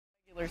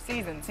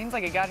season. Seems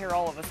like it got here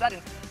all of a sudden.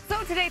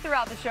 So today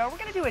throughout the show, we're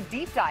going to do a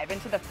deep dive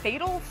into the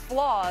fatal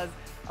flaws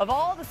of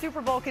all the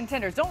Super Bowl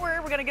contenders. Don't worry,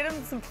 we're going to get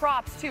them some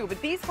props too.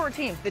 But these four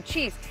teams, the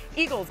Chiefs,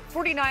 Eagles,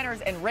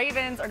 49ers, and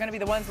Ravens, are going to be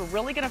the ones we're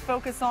really going to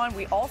focus on.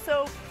 We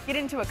also get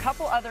into a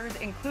couple others,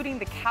 including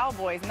the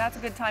Cowboys. And that's a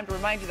good time to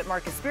remind you that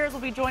Marcus Spears will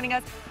be joining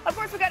us. Of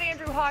course, we've got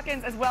Andrew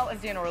Hawkins as well as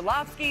Dan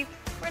Orlovsky.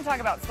 We're going to talk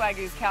about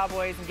Swagoo's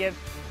Cowboys and give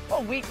a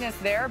little weakness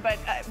there. But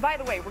by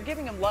the way, we're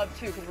giving them love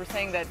too because we're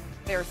saying that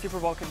they're Super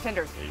Bowl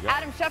contenders.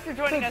 Adam Schefter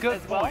joining us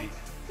as well.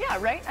 Yeah,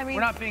 right? I mean,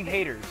 we're not being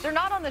haters. They're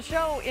not on the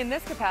show in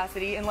this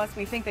capacity unless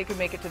we think they could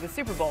make it to the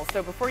Super Bowl.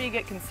 So before you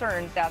get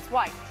concerned, that's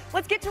why.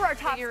 Let's get to our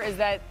top here. Is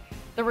that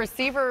the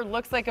receiver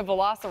looks like a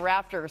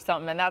velociraptor or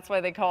something, and that's why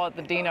they call it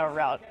the Dino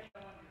route.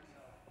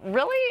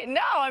 Really?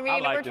 No, I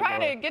mean, we're trying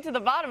to get to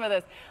the bottom of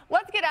this.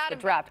 Let's get out of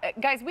draft.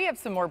 Guys, we have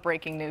some more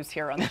breaking news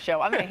here on the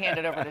show. I'm going to hand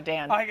it over to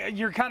Dan.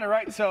 You're kind of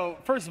right. So,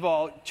 first of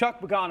all, Coach Chuck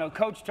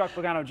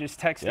Pagano just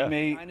texted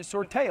me.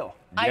 Dinosaur tail.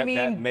 I mean,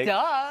 that makes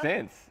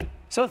sense.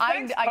 So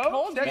thanks, I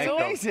told you. That's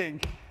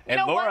amazing. And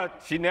you know Laura,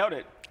 what? she nailed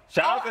it.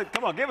 Shout out to,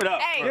 come on, give it up.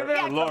 Hey, for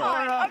Laura.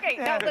 Come on. Okay,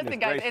 now listen,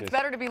 guys, it's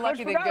better to be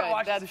lucky than good.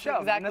 That's the show.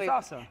 Exactly. That's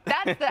awesome.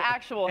 That's the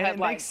actual and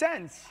headline. It makes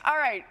sense. All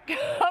right,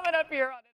 coming up here on